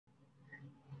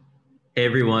Hey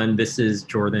everyone, this is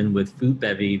Jordan with Food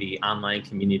Bevy, the online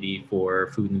community for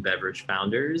food and beverage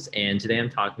founders. And today I'm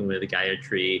talking with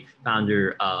Gayatri,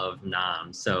 founder of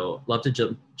Nomm. So love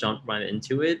to jump right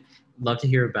into it. Love to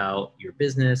hear about your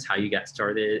business, how you got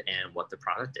started, and what the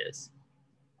product is.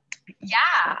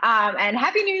 And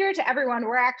Happy New Year to everyone.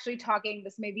 We're actually talking,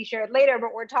 this may be shared later,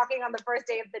 but we're talking on the first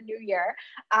day of the new year.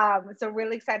 So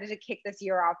really excited to kick this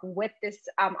year off with this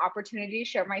opportunity to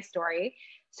share my story.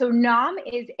 So Nomm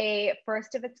is a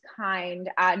first of its kind,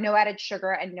 no added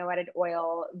sugar and no added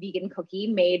oil vegan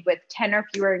cookie made with 10 or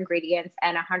fewer ingredients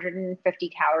and 150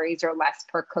 calories or less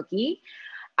per cookie.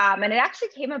 And it actually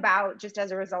came about just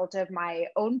as a result of my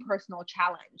own personal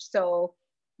challenge. So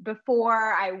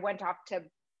before I went off to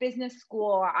business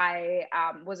school, I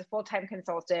was a full-time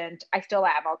consultant. I still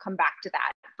am. I'll come back to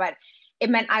that. But it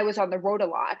meant I was on the road a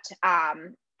lot.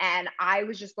 And I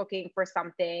was just looking for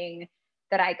something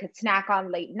that I could snack on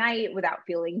late night without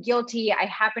feeling guilty. I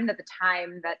happened at the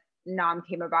time that Nomm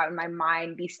came about in my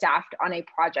mind, be staffed on a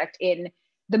project in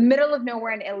the middle of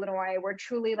nowhere in Illinois, where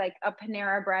truly like a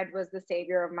Panera bread was the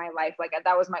savior of my life. Like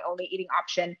that was my only eating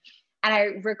option. And I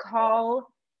recall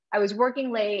I was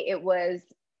working late. It was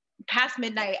past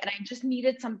midnight and I just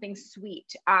needed something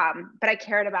sweet. But I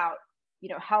cared about,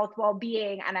 health,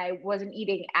 well-being, and I wasn't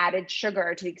eating added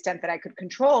sugar to the extent that I could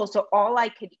control. So all I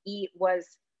could eat was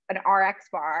an RX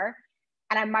bar.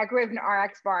 And I microwaved an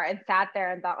RX bar and sat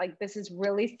there and thought, like, this is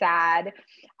really sad.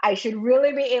 I should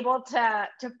really be able to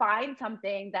find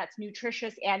something that's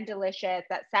nutritious and delicious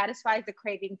that satisfies the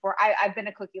craving for. I've been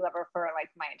a cookie lover for like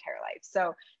my entire life.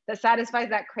 So that satisfies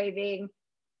that craving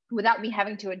without me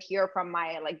having to adhere from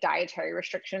my like dietary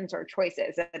restrictions or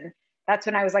choices. And that's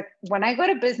when I was like, when I go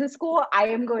to business school, I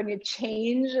am going to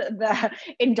change the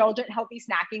indulgent, healthy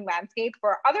snacking landscape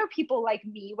for other people like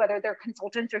me, whether they're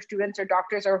consultants or students or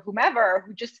doctors or whomever,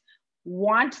 who just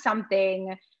want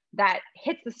something that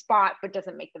hits the spot but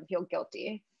doesn't make them feel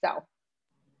guilty. So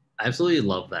I absolutely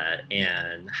love that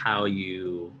and how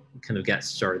you kind of got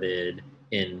started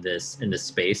in this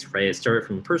space, right? It started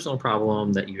from a personal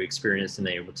problem that you experienced and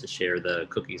able to share the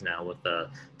cookies now with the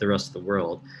rest of the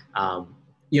world.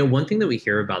 One thing that we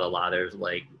hear about a lot is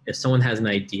like if someone has an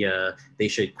idea, they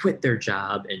should quit their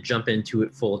job and jump into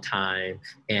it full time,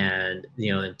 and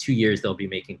in 2 years they'll be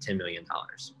making $10 million,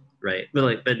 right? But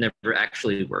like that never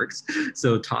actually works.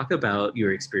 So talk about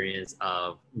your experience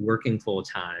of working full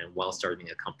time while starting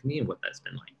a company and what that's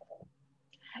been like.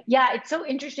 yeah, it's so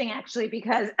interesting actually,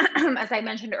 because as I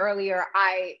mentioned earlier,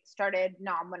 I started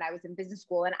Nomm when I was in business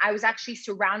school, and I was actually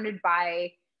surrounded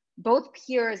by both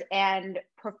peers and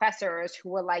professors who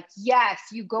were like, yes,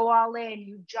 you go all in,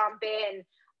 you jump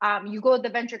in, you go the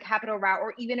venture capital route,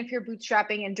 or even if you're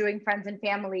bootstrapping and doing friends and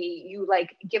family, you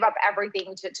like give up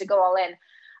everything to go all in.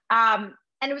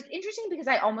 And it was interesting because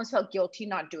I almost felt guilty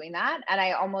not doing that. And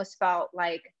I almost felt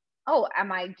like, oh,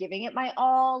 am I giving it my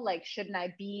all? Like, shouldn't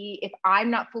I be? If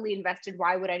I'm not fully invested,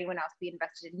 why would anyone else be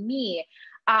invested in me?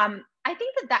 I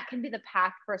think that can be the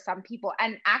path for some people.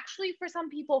 And actually, for some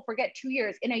people, forget 2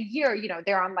 years. In a year,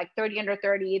 they're on like 30 under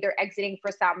 30. They're exiting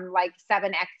for some like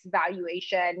 7x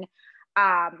valuation,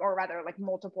 or rather like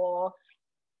multiple.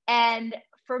 And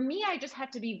for me, I just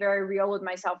had to be very real with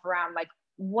myself around like,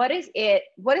 what is it?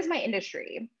 What is my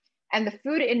industry? And the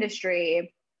food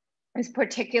industry is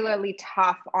particularly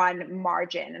tough on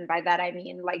margin. And by that, I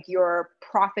mean like your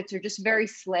profits are just very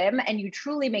slim and you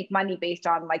truly make money based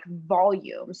on like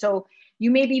volume. So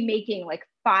you may be making like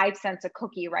 5 cents a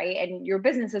cookie, right? And your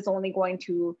business is only going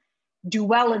to do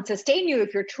well and sustain you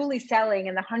if you're truly selling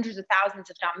in the hundreds of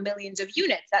thousands, if not millions of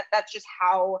units. That's just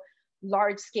how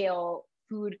large scale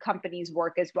food companies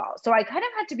work as well. So I kind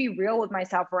of had to be real with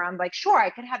myself around like, sure, I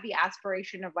could have the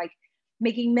aspiration of like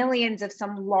making millions if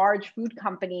some large food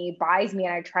company buys me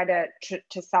and I try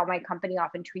to sell my company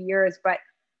off in 2 years. But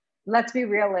let's be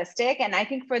realistic. And I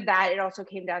think for that, it also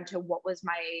came down to what was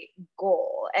my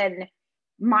goal. And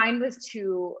mine was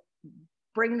to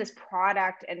bring this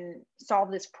product and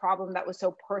solve this problem that was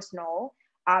so personal,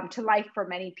 to life for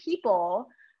many people,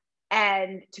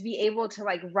 and to be able to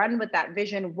like run with that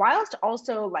vision whilst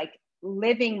also like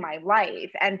living my life.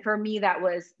 And for me, that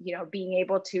was, being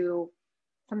able to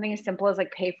something as simple as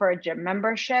like pay for a gym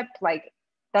membership. Like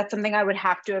that's something I would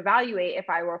have to evaluate if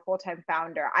I were a full-time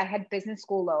founder. I had business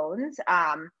school loans.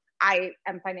 I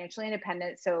am financially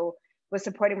independent, so was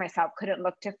supporting myself, couldn't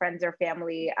look to friends or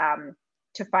family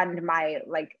to fund my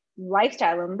like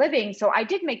lifestyle and living. So I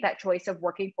did make that choice of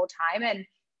working full time, and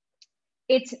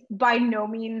it's by no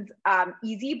means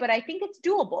easy, but I think it's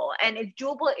doable. And it's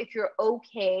doable if you're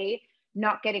okay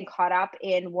not getting caught up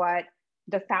in what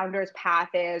the founder's path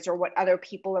is or what other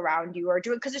people around you are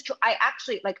doing. Because it's true, I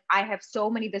actually, like, I have so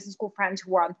many business school friends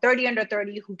who are on 30 under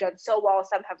 30 who've done so well.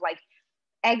 Some have like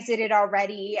exited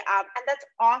already, and that's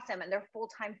awesome, and they're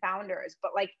full-time founders.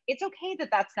 But like, it's okay that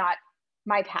that's not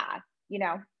my path, you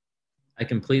know. I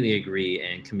completely agree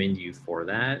and commend you for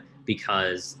that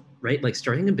because, right, like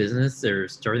starting a business or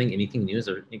starting anything new is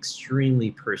an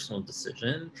extremely personal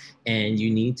decision. And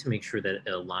you need to make sure that it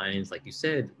aligns, like you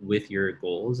said, with your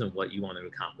goals and what you want to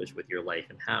accomplish with your life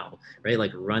and how, right?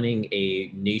 Like running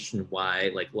a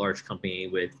nationwide, like large company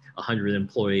with 100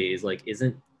 employees, like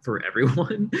isn't for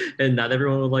everyone and not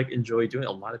everyone will like enjoy doing it.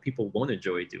 A lot of people won't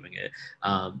enjoy doing it,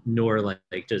 nor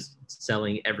like just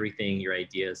selling everything, your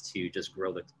ideas to just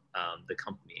grow the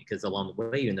company, because along the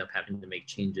way you end up having to make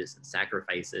changes and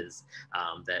sacrifices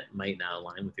that might not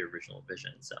align with your original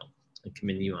vision. So I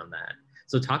commend you on that.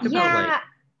 So talk about like, Yeah.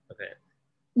 okay.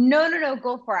 No,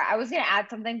 go for it. I was going to add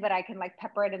something, but I can like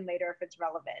pepper it in later if it's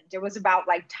relevant. It was about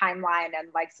like timeline and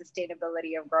like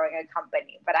sustainability of growing a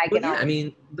company, but I Well, can yeah, I always.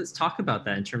 mean, let's talk about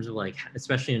that in terms of like,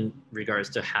 especially in regards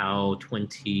to how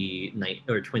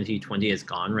 2020 has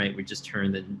gone, right? We just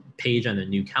turned the page on a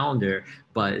new calendar,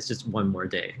 but it's just one more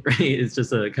day, right? It's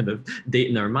just a kind of date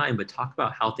in our mind, but talk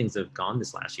about how things have gone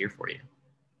this last year for you.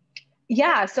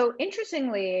 Yeah. So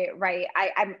interestingly, right,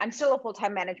 I'm still a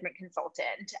full-time management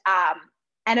consultant.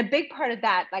 And a big part of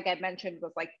that, like I mentioned,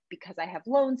 was like because I have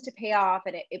loans to pay off,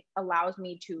 and it allows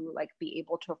me to like be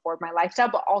able to afford my lifestyle,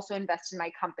 but also invest in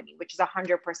my company, which is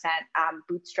 100%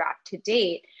 bootstrapped to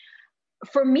date.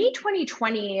 For me,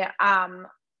 2020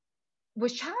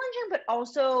 was challenging, but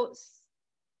also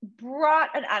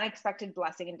brought an unexpected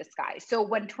blessing in disguise. So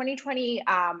when 2020,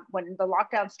 when the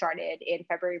lockdown started in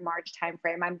February, March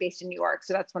timeframe, I'm based in New York,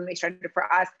 so that's when they started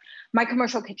for us. My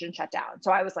commercial kitchen shut down,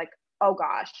 so I was like, oh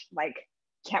gosh, like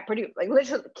can't produce, like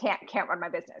literally can't run my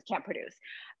business, can't produce.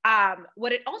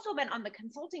 What it also meant on the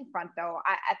consulting front, though,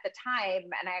 at the time,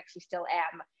 and I actually still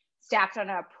am, staffed on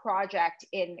a project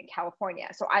in California.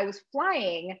 So I was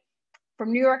flying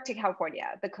from New York to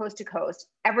California, the coast to coast,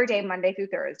 every day, Monday through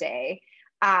Thursday.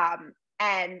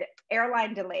 And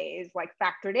airline delays like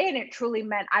factored in, it truly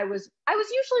meant I was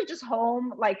usually just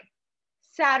home like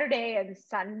Saturday and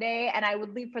Sunday, and I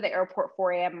would leave for the airport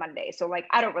 4 a.m. Monday. So like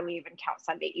I don't really even count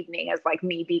Sunday evening as like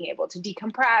me being able to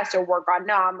decompress or work on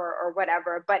Nomm or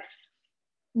whatever. But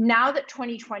now that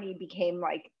 2020 became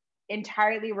like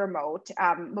entirely remote,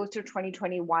 most of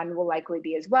 2021 will likely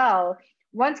be as well.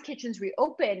 Once kitchens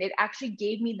reopened, it actually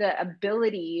gave me the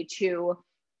ability to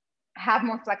have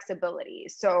more flexibility.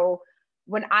 So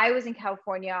when I was in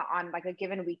California on like a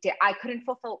given weekday, I couldn't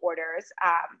fulfill orders.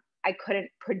 I couldn't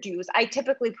produce. I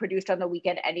typically produced on the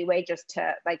weekend anyway, just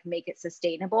to like make it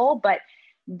sustainable. But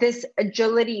this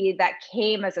agility that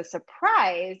came as a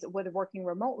surprise with working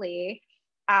remotely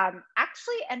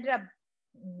actually ended up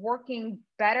working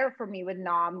better for me with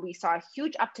Nomm. We saw a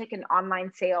huge uptick in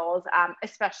online sales,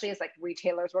 especially as like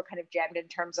retailers were kind of jammed in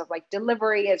terms of like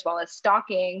delivery as well as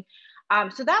stocking.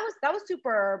 So that was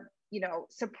super,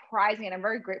 surprising, and I'm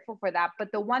very grateful for that.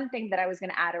 But the one thing that I was going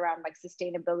to add around like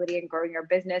sustainability and growing your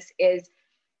business is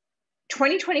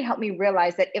 2020 helped me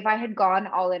realize that if I had gone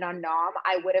all in on Nomm,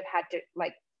 I would have had to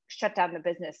like shut down the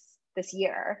business this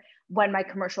year when my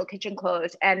commercial kitchen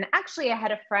closed. And actually, I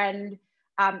had a friend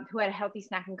who had a healthy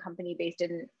snacking company based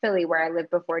in Philly, where I lived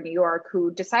before New York,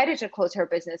 who decided to close her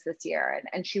business this year.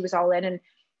 And she was all in, and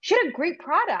she had a great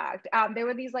product. There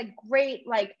were these like great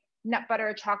like nut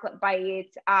butter chocolate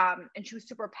bites, and she was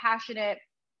super passionate.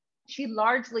 She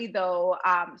largely, though,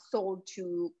 sold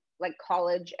to like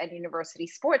college and university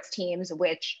sports teams,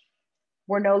 which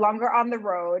were no longer on the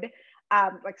road.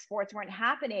 Like sports weren't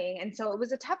happening. And so it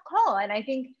was a tough call. And I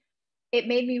think it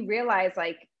made me realize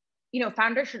like,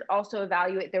 founders should also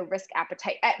evaluate their risk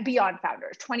appetite beyond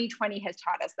founders. 2020 has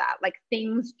taught us that like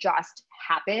things just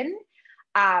happen.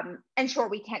 And sure,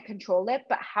 we can't control it,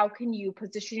 but how can you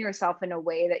position yourself in a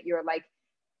way that you're like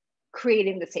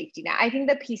creating the safety net? I think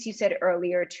the piece you said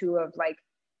earlier too, of like,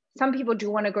 some people do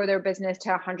want to grow their business to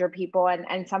 100 people,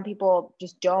 and some people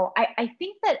just don't. I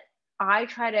think that I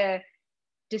try to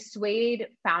dissuade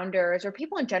founders or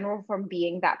people in general from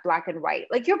being that black and white.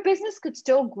 Like your business could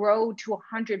still grow to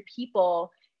 100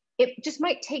 people. It just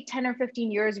might take 10 or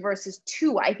 15 years versus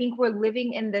 2. I think we're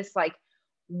living in this like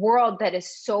world that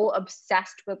is so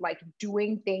obsessed with like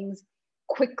doing things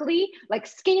quickly, like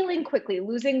scaling quickly,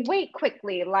 losing weight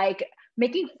quickly, like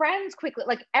making friends quickly,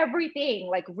 like everything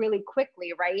like really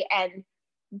quickly, right? And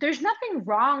there's nothing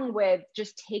wrong with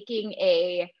just taking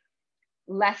a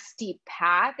less steep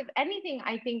path. If anything,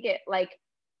 I think it like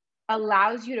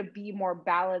allows you to be more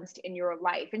balanced in your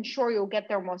life. And sure, you'll get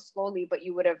there more slowly, but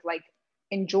you would have like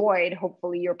enjoyed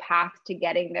hopefully your path to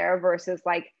getting there versus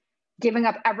like giving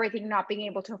up everything, not being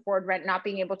able to afford rent, not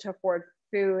being able to afford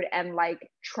food, and like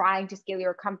trying to scale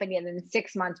your company and then in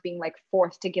 6 months being like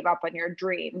forced to give up on your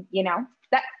dream, you know?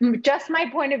 That just my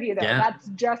point of view though. Yeah. That's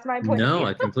just my point of No, view.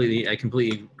 I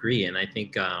completely agree. And I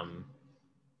think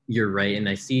you're right. And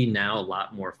I see now a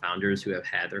lot more founders who have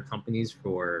had their companies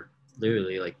for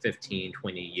literally like 15,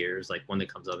 20 years. Like one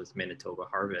that comes up is Manitoba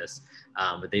Harvest.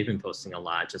 But they've been posting a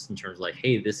lot just in terms of like,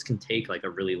 hey, this can take like a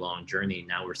really long journey.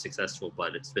 Now we're successful,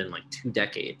 but it's been like 2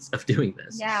 decades of doing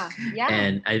this. Yeah. Yeah.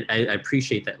 And I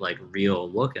appreciate that like real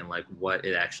look and like what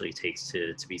it actually takes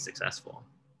to be successful.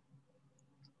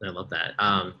 I love that.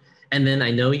 And then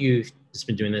I know you've just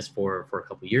been doing this for a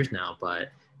couple of years now, but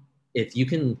if you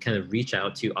can kind of reach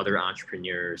out to other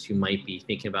entrepreneurs who might be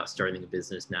thinking about starting a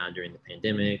business now during the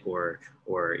pandemic or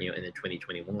in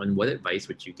 2021, what advice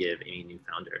would you give any new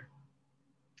founder?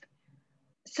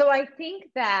 So I think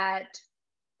that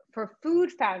for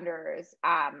food founders,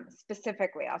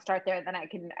 specifically, I'll start there, then I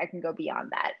can go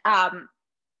beyond that.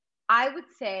 I would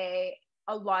say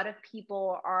a lot of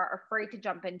people are afraid to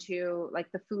jump into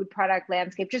like the food product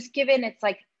landscape, just given it's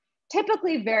like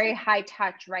typically very high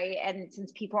touch, right? And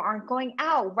since people aren't going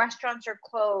out, restaurants are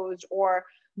closed, or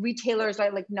retailers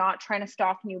are like not trying to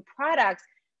stock new products,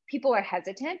 people are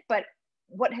hesitant. But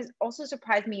what has also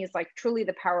surprised me is like truly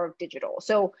the power of digital.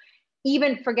 So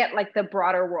even forget like the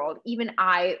broader world, even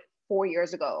I 4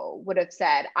 years ago would have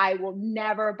said, I will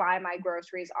never buy my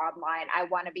groceries online. I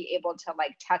want to be able to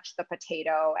like touch the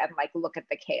potato and like look at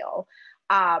the kale.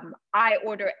 I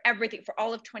order everything for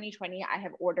all of 2020. I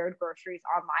have ordered groceries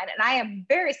online and I am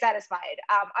very satisfied.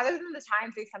 Other than the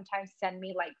times they sometimes send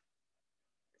me like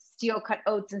steel cut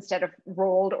oats instead of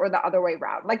rolled, or the other way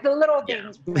around, like the little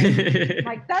things,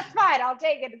 like that's fine. I'll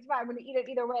take it. It's fine. I'm going to eat it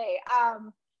either way.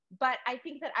 But I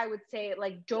think that I would say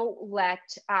like, don't let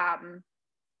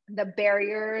the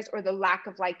barriers or the lack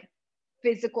of like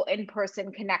physical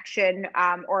in-person connection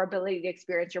or ability to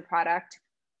experience your product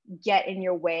get in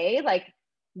your way. Like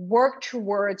work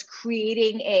towards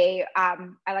creating I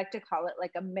like to call it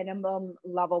like a minimum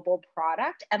lovable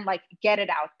product, and like get it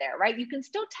out there, right? You can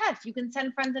still test, you can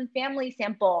send friends and family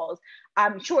samples.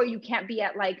 Sure, you can't be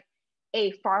at like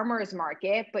a farmer's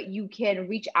market, but you can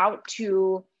reach out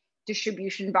to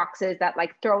distribution boxes that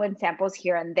like throw in samples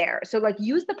here and there. So like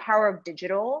use the power of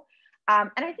digital.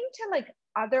 And I think to like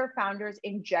other founders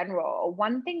in general,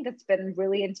 one thing that's been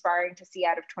really inspiring to see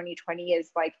out of 2020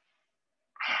 is like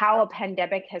how a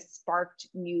pandemic has sparked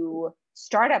new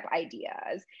startup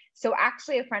ideas. So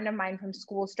actually a friend of mine from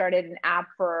school started an app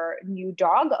for new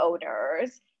dog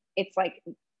owners. It's like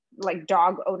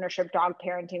dog ownership, dog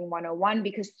parenting 101,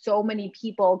 because so many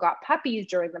people got puppies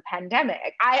during the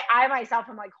pandemic. I myself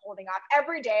am like holding off.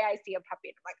 Every day I see a puppy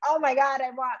and I'm like, oh my God,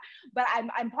 I want, but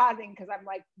I'm pausing because I'm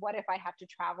like, what if I have to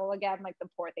travel again? Like the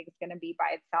poor thing's gonna be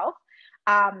by itself.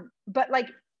 But like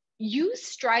use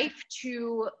Strife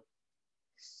to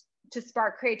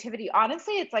spark creativity.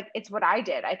 Honestly, it's what I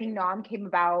did. I think Nomm came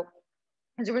about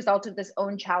as a result of this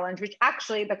own challenge, which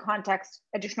actually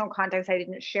additional context I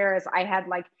didn't share is I had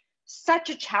like such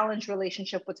a challenged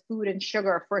relationship with food and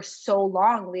sugar for so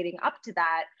long leading up to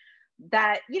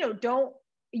that, don't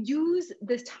use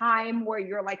this time where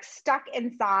you're like stuck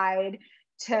inside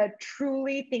to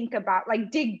truly think about,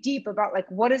 like dig deep about like,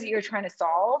 what is it you're trying to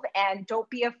solve? And don't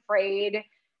be afraid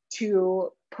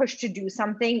to push to do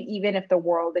something, even if the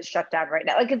world is shut down right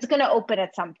now. Like it's going to open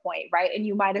at some point, right? And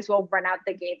you might as well run out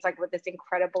the gates like with this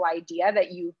incredible idea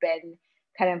that you've been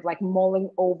kind of like mulling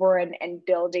over and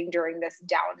building during this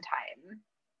downtime.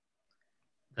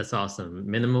 That's awesome.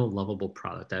 Minimal lovable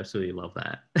product. I absolutely love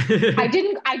that. I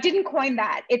didn't coin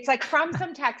that. It's like from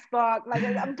some textbook. Like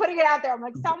I'm putting it out there. I'm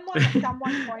like,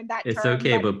 someone coined that It's term.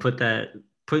 okay, but put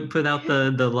out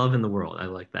the love in the world. I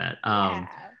like that. Yeah.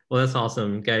 Well, that's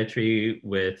awesome. Gayatri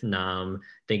with Nomm,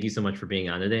 thank you so much for being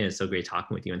on today. It's so great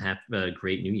talking with you, and have a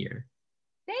great new year.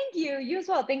 Thank you. You as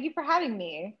well. Thank you for having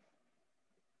me.